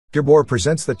Gearbor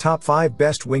presents the top 5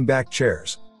 best wingback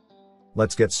chairs.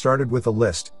 Let's get started with the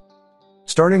list.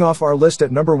 Starting off our list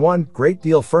at number 1, Great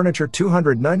Deal Furniture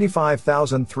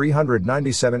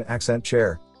 295,397 Accent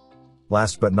Chair.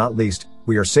 Last but not least,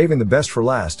 we are saving the best for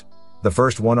last. The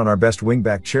first one on our best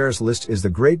wingback chairs list is the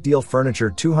Great Deal Furniture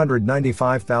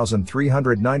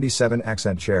 295,397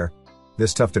 Accent Chair.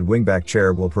 This tufted wingback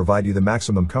chair will provide you the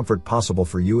maximum comfort possible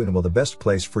for you and will the best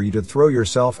place for you to throw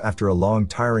yourself after a long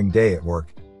tiring day at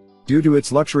work. Due to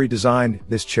its luxury design,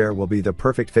 this chair will be the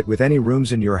perfect fit with any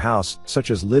rooms in your house, such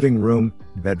as living room,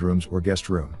 bedrooms, or guest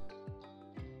room.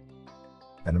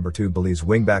 At number 2, Belize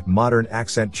Wingback Modern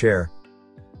Accent Chair.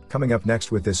 Coming up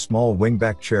next with this small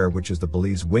wingback chair, which is the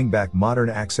Belize Wingback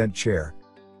Modern Accent Chair.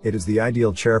 It is the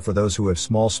ideal chair for those who have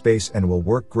small space and will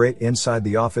work great inside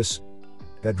the office,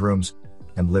 bedrooms,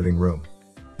 and living room.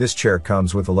 This chair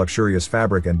comes with a luxurious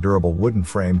fabric and durable wooden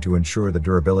frame to ensure the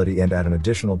durability and add an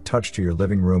additional touch to your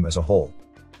living room as a whole.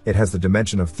 It has the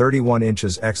dimension of 31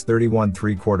 inches x 31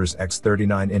 3/4 x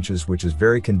 39 inches, which is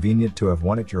very convenient to have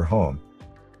one at your home.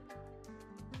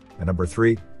 At number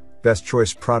 3, Best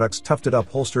Choice Products Tufted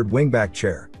Upholstered Wingback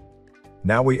Chair.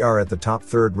 Now we are at the top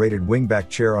third rated wingback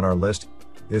chair on our list.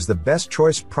 It is the Best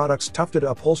Choice Products Tufted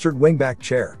Upholstered Wingback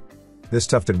Chair. This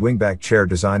tufted wingback chair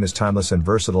design is timeless and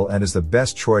versatile and is the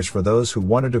best choice for those who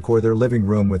want to decor their living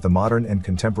room with a modern and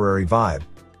contemporary vibe.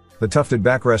 The tufted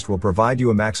backrest will provide you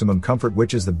a maximum comfort,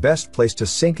 which is the best place to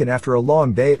sink in after a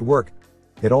long day at work.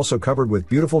 It also covered with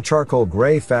beautiful charcoal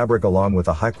gray fabric along with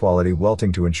a high quality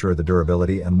welting to ensure the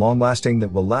durability and long lasting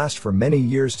that will last for many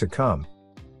years to come.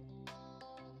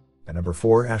 At number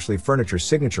 4, Ashley Furniture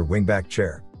Signature Wingback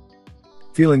Chair.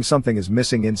 Feeling something is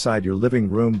missing inside your living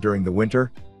room during the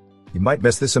winter? You might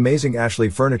miss this amazing Ashley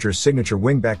Furniture Signature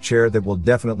Wingback Chair that will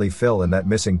definitely fill in that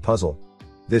missing puzzle.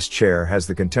 This chair has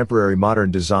the contemporary modern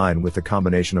design with the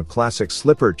combination of classic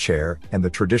slipper chair and the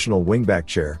traditional wingback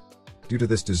chair. Due to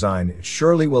this design, it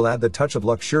surely will add the touch of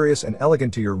luxurious and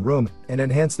elegant to your room and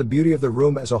enhance the beauty of the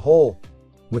room as a whole.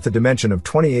 With a dimension of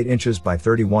 28 inches by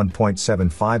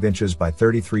 31.75 inches by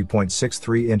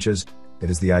 33.63 inches, it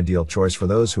is the ideal choice for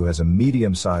those who has a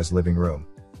medium-sized living room.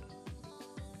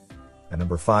 At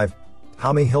number 5,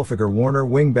 Tommy Hilfiger Warner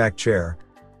Wingback Chair.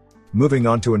 Moving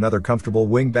on to another comfortable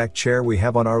wingback chair we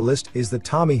have on our list is the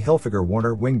Tommy Hilfiger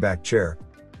Warner Wingback Chair.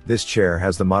 This chair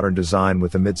has the modern design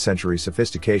with the mid-century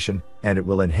sophistication, and it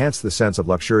will enhance the sense of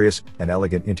luxurious and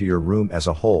elegant into your room as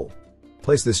a whole.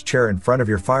 Place this chair in front of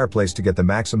your fireplace to get the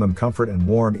maximum comfort and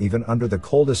warm even under the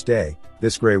coldest day.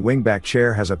 This gray wingback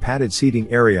chair has a padded seating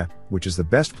area, which is the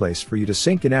best place for you to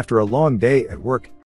sink in after a long day at work.